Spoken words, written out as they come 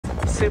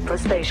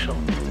Supraspatial.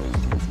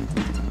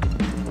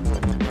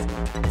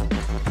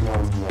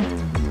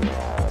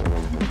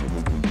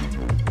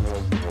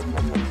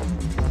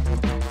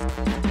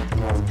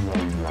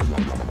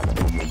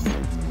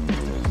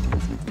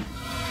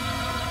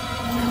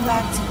 Come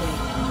back to me.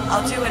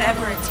 I'll do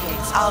whatever it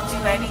takes. I'll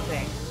do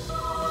anything.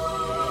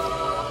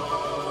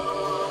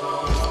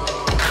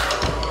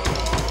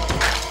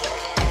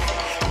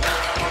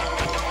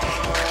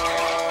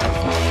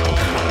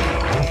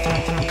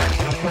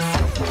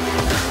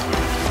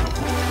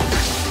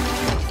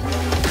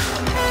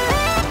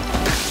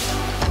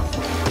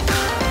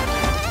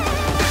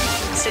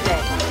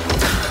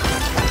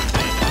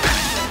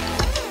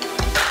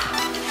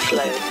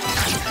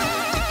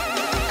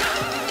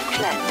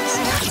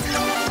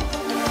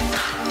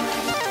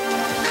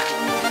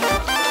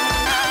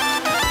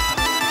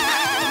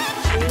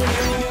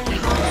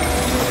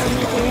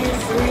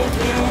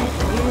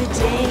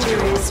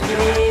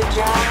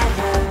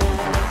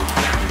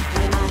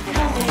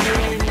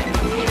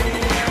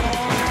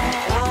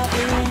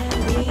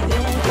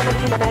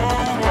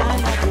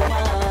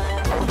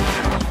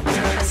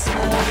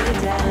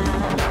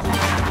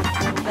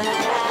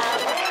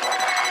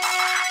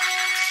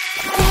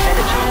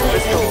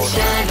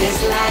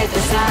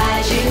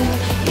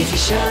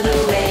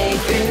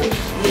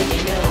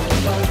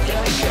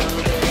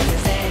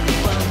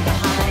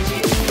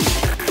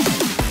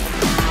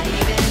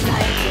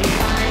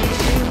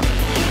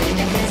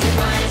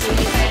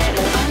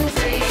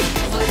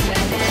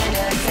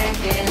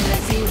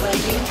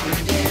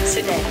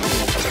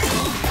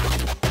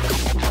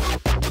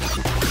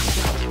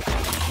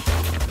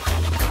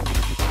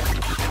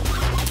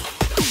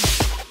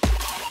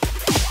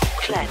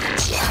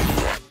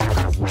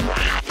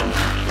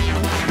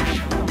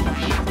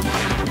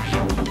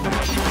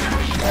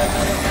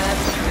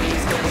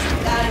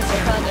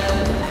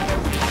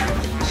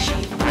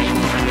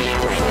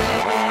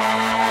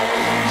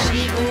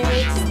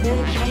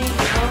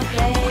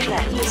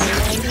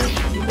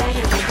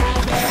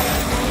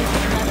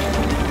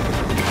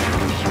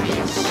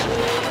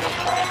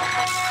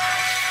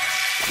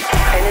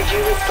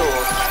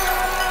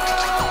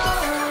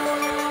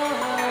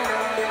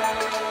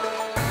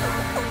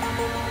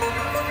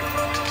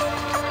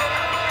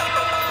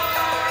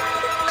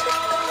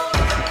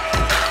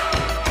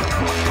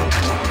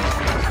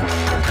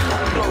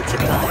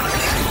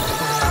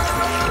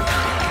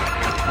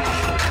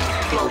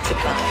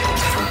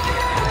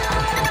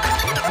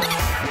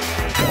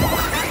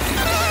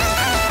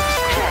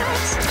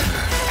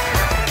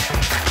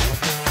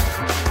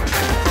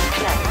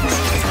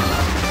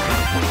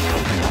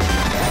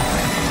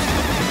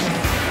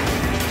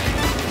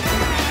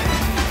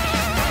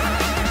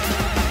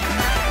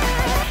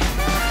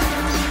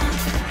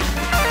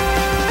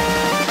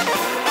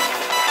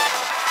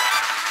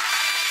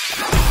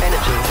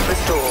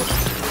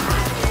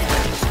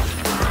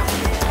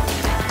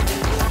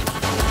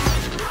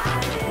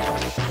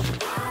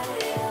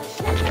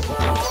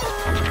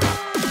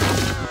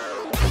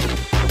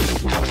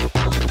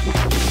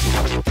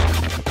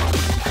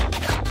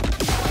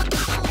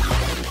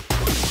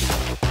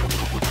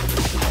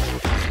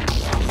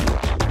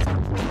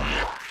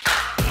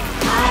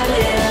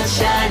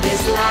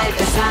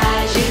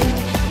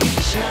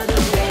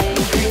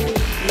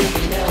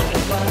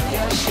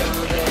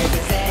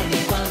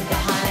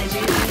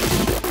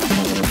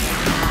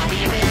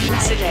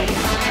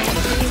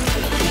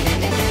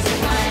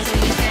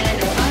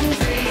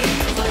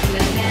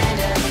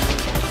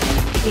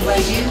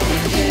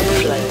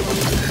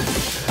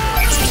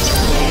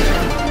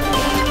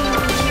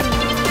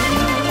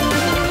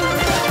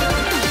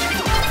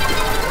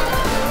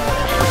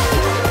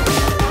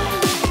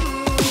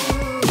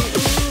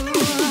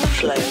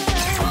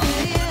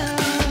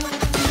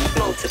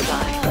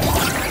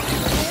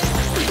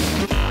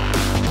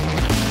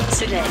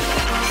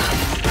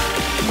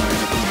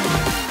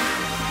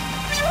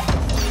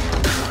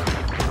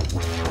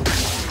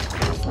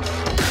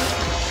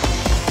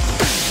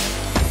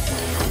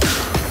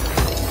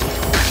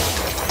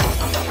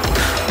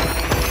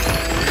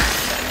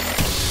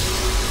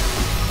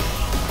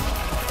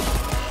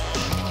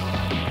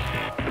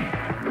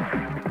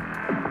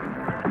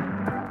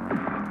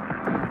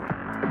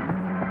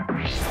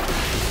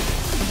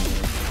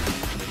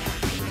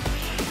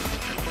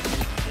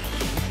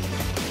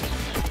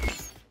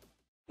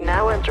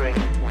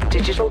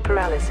 Digital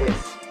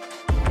paralysis.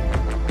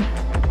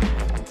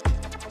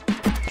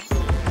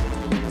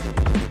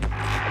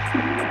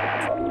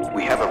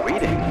 We have a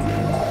reading.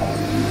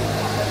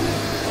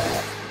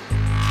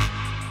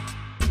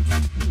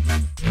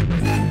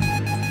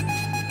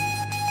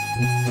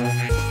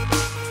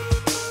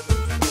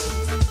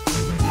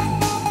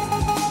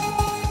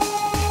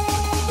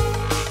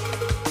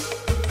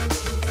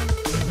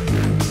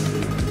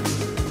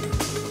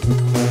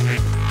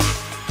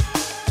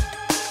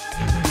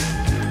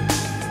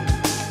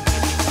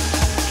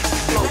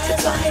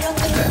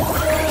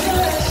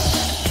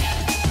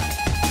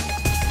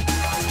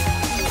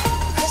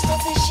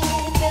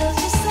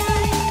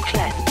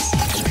 Cleanse.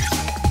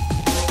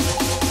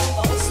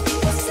 Most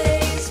people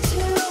say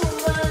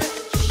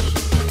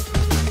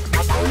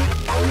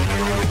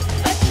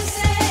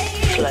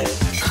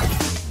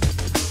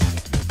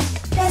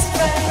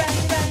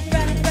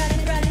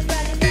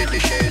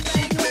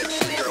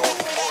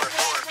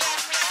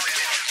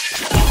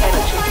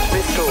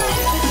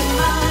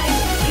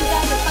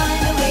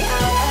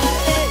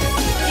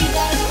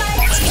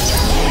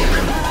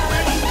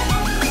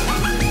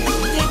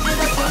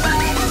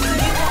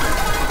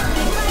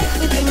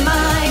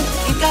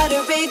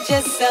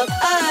yourself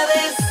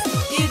others.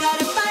 You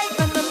gotta fight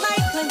from the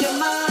light, cleanse your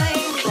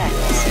mind.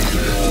 Cleanse.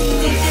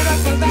 Digital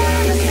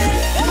paralysis.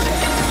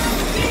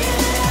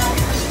 Feel it up.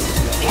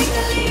 Take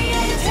the lead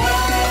and tear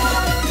it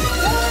up.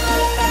 Don't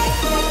look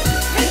backwards.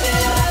 Rip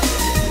it up.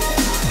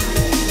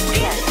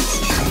 Cleanse.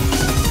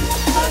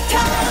 On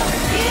top.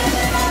 Feel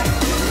it up.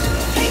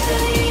 Take the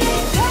lead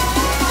and tear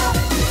it up.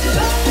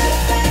 Don't look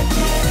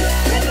backwards.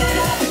 Rip it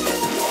up.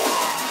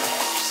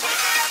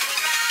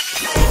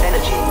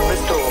 Energy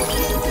restored.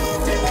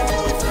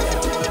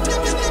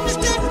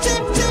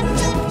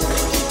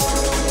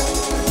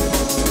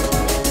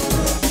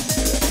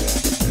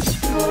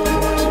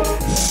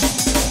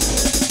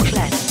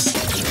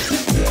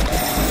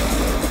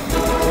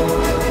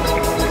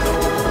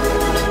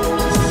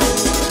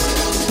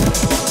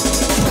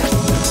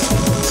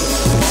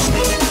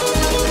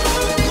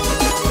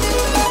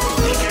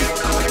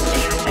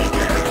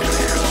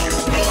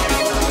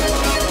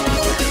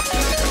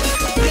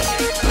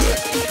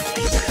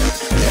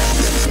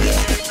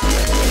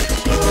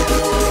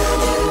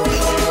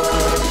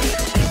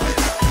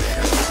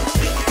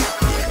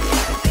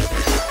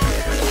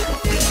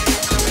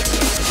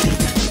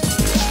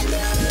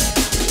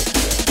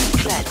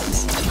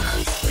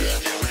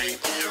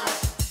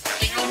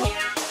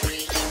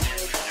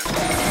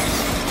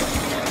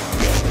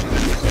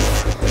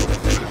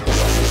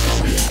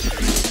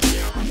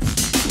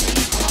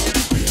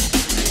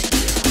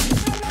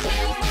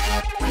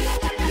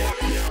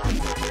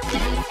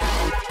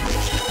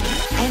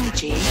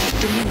 Energy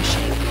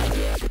diminishing.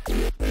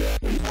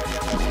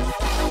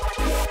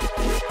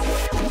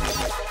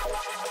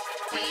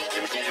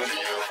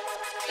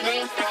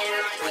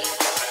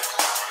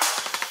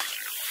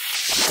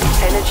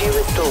 Energy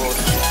restored.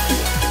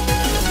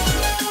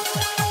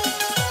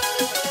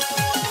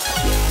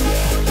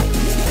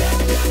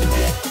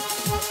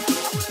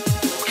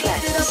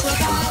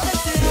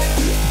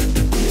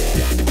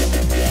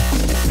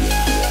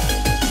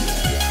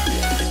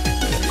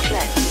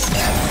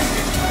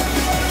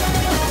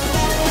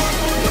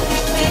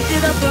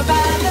 Digital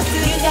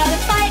paralysis. You gotta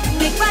fight and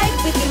make right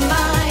with your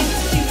mind.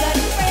 You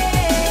gotta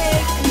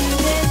break through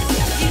this.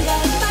 You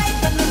gotta fight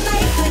from the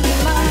light in your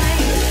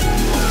mind.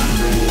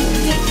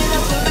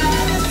 Digital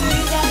paralysis.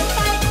 You gotta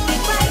fight and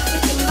make right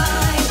with your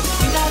mind.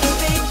 You gotta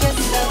rid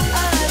yourself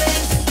of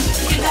this.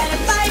 You gotta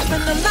fight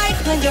from the light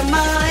in your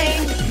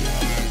mind.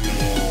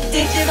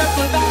 Digital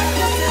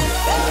paralysis.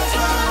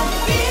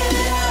 Feel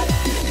it up.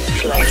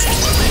 Cleanse.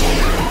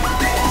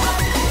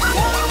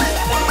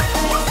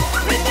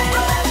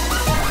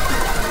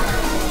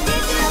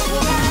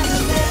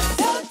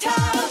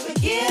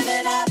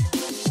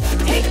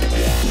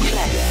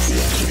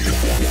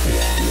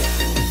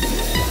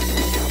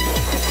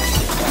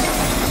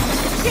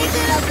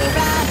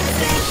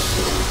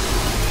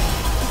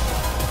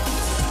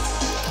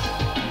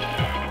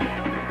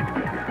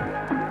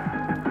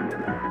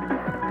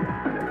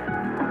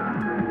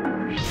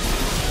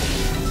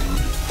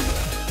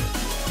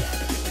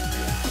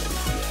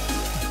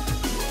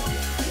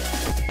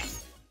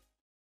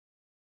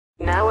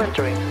 Now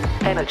entering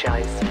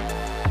Energize.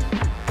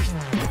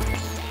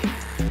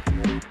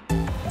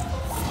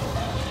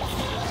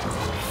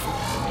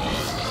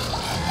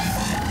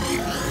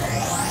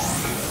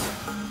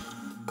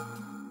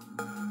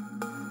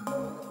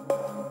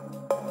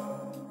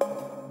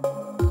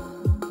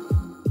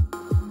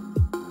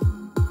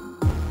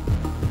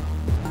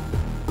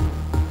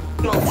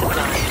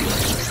 Multiply.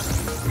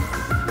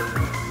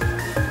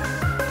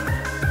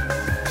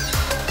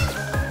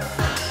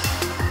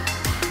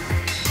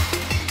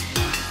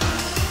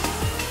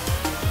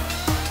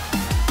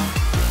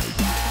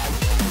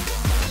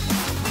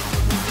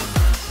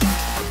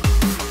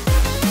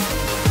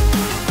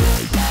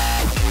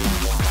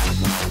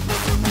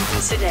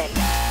 Sedate.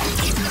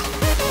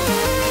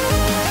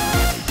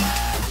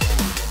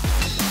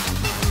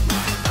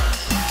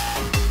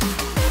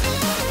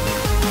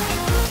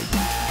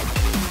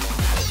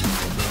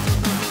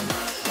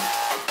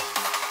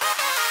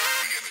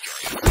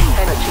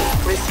 Energy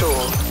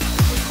restored.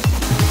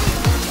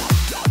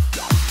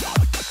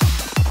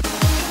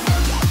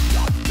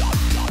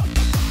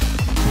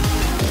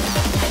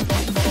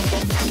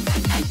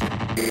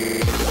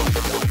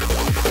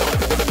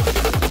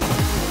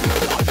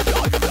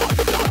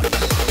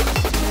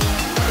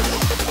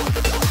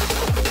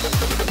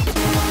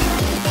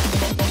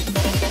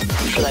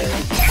 Flow.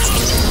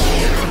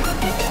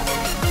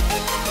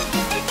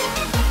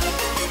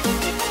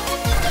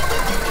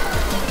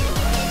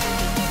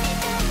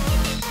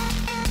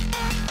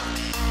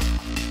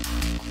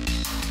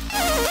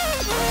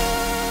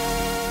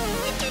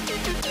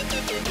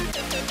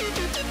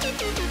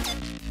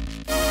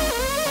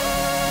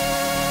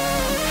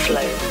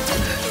 Flow.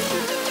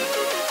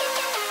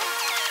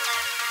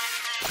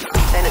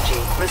 Energy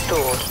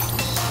restored.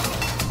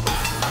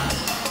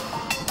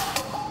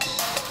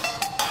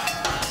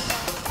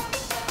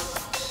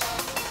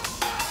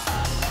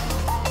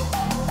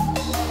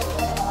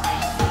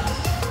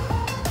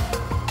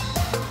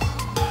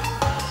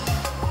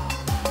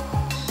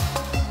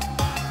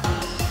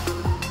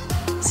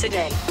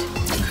 Sedate.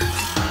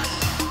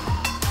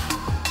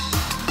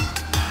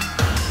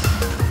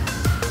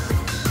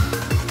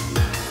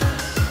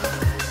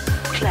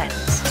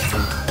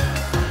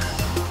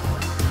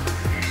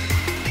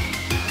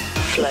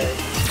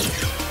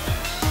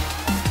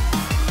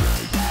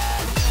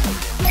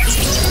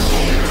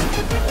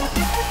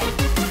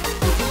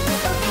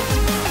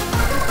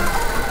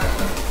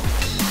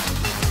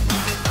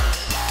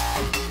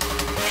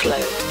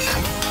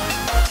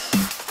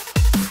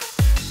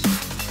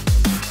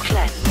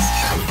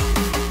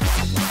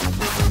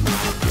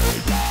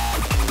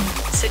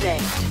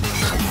 Sedate.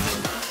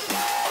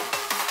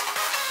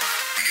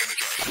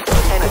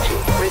 Energy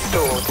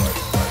restored.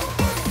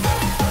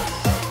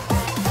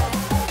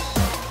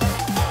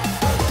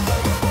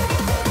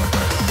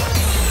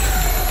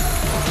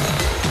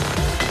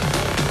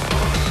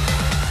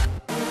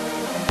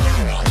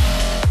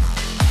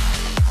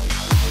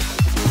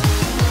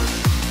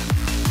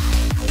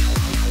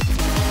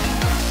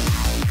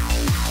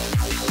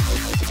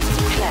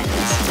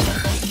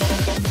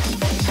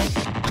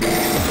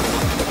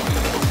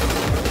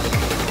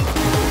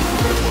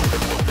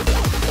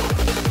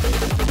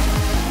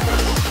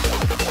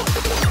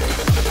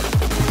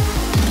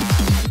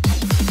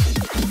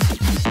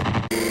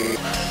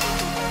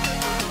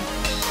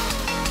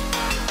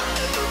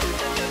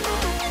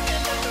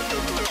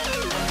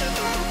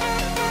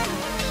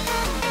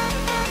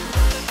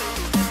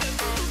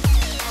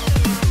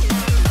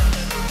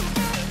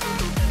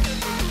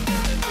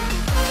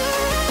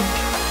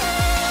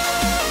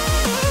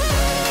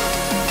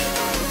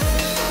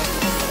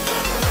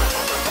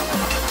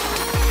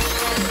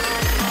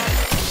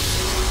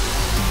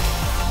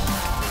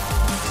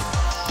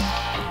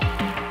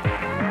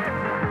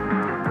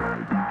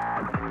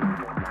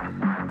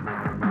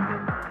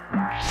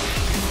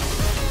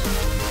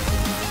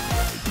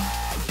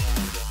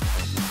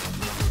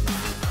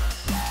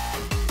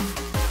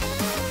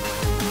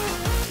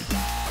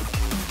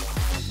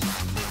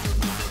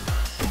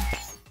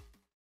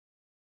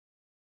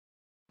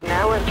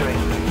 Now entering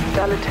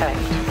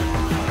Deletect.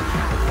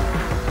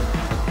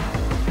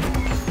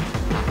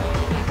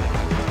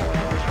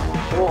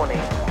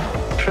 Warning.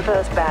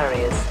 Traverse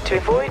barriers to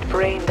avoid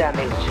brain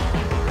damage.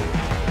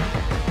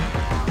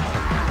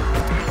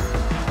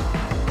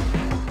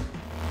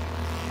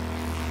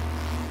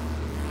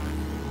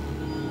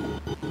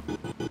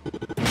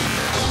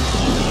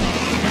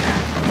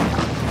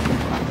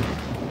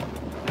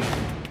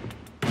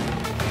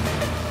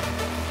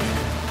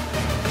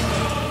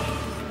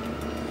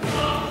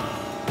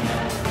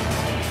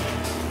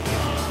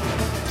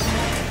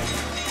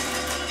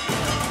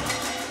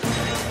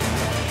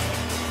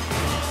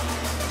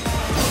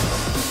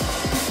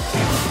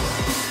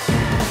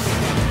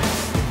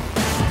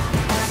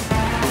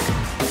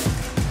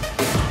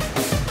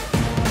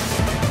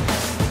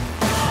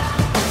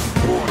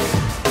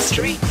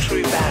 Street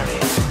through barrier.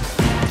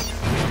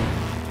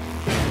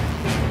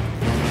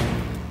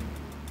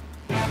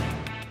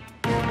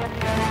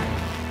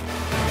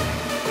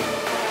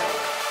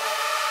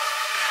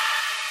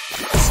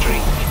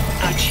 Streak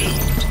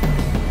achieved.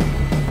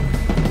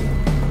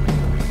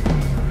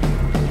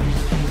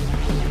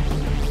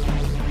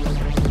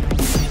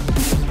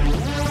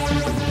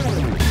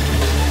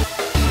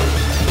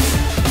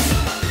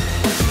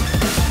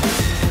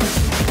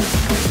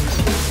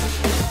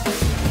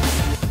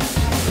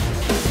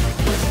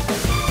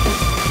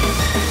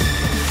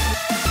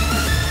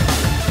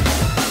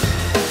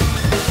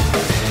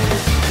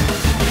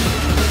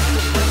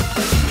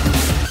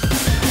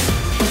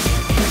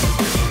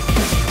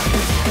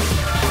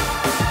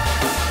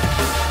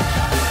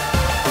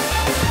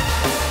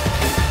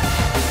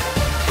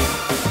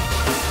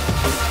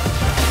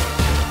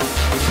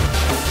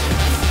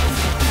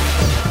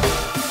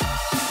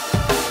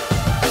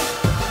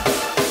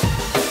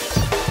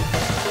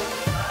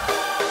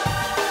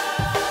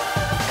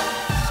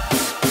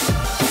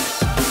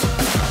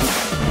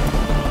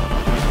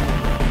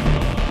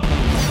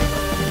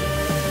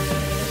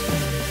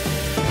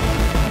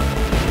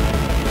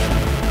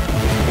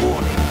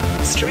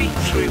 Street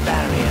through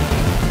barrier.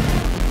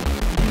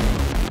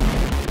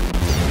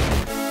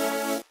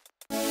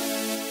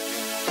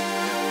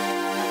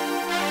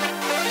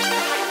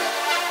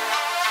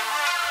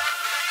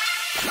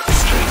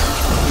 Street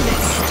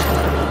missed.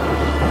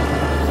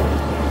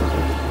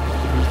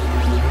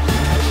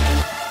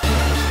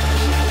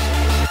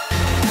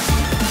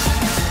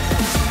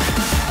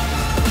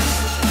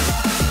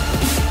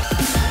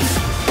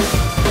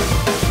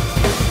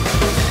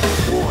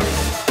 Warning.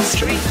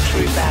 Street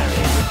through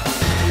barrier.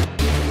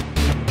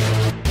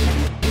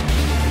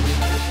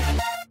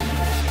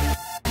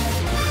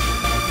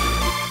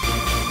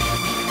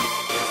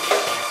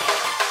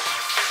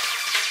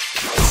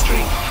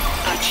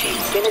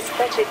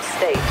 Kinesthetic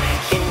state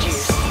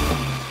induced.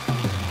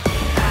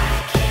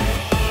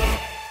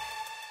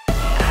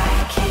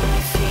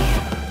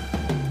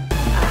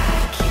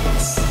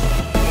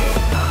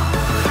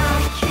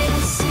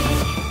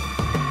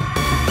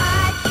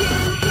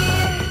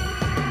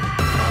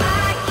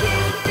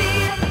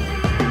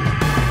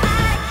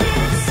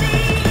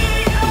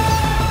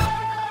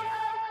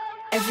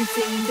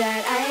 Everything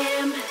that I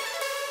am,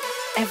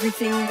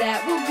 everything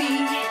that will be,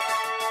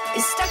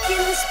 is stuck in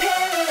this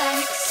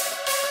parallax.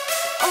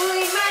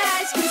 Only my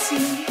eyes can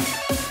see,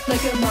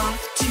 like a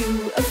moth to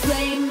a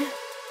flame,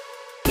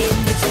 in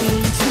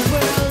between two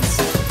worlds,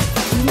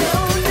 no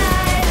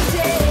night or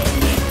day.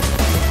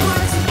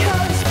 Parts and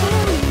colors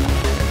bloom,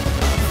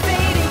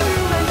 fading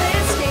through my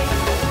landscape,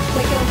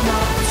 like a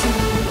moth to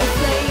a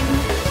flame,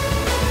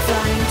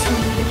 flying to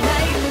the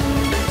night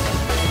moon,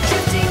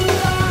 drifting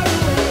far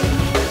away,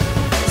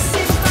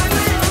 sent by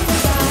my own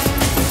desire.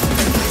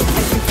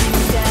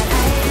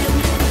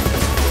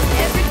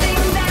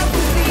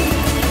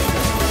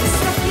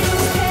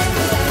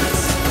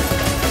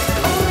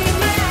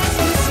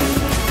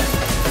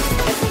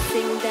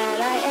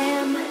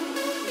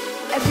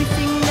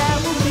 everything that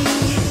will be.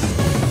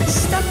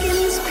 Stuck in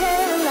this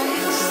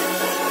parallax,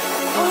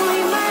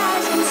 only my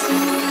eyes can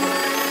see.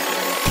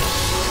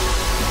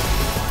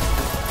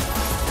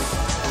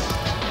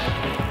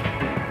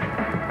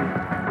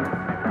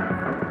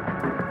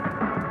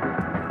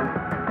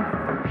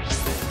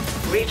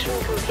 Region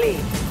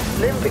complete.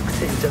 Limbic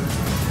system.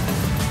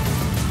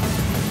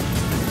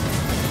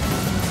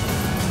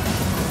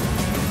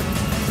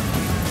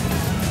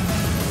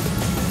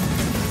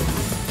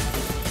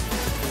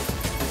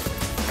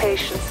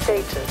 Patient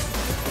status.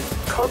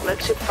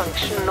 Cognitive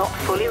function not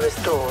fully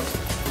restored.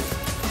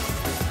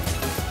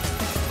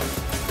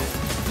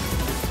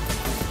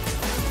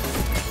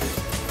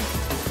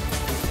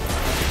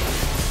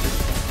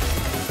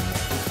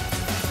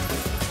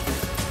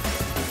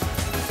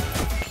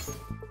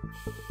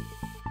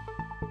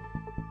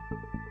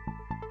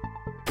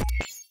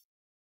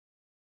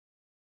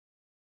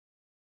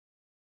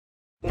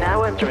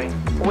 Now entering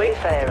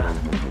Wayfarer.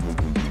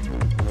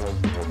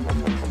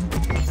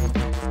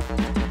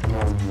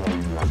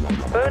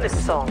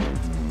 Bonus song.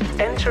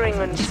 Entering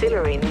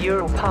ancillary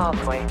neural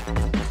pathway.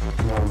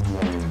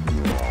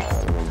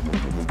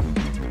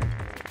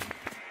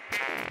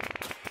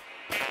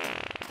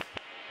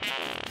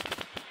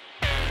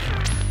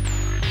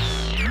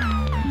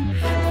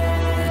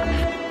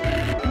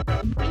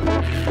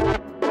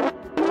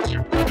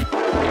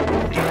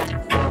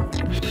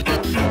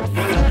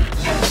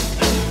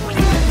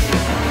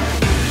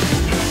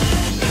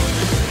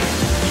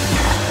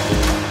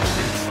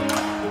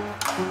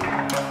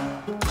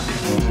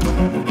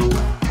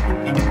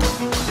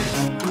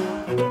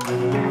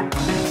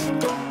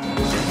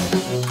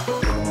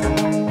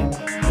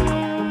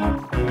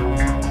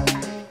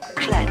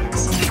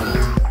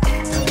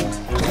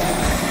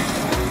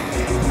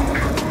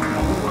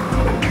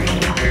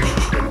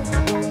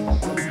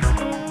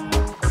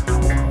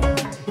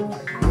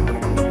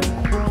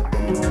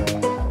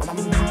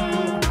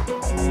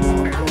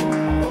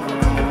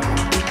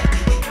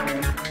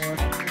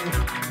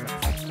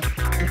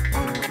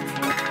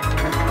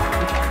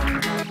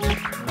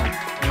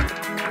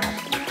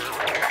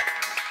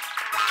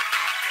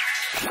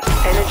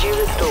 Energy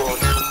restored.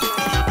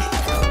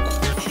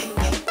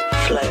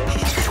 Flow.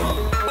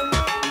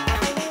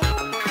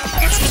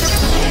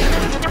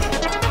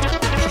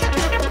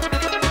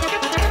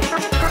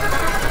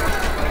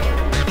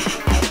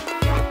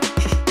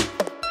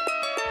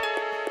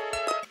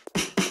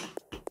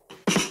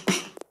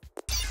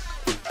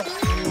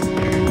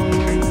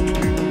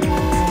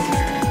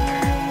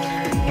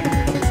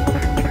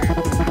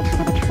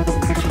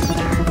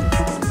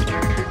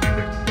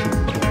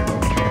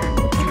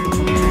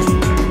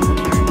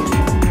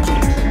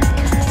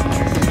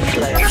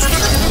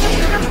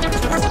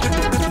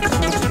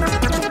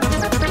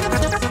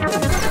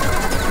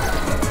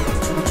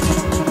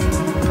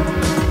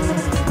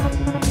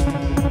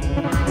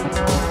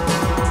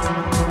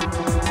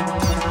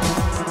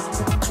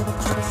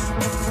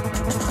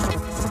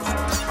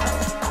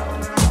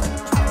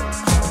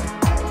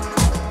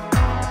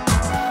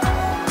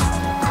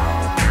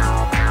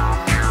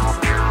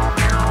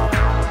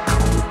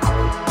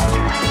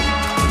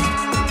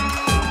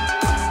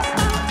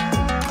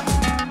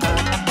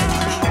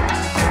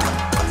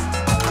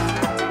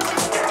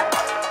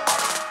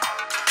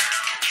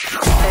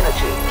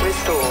 Energy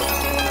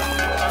restored.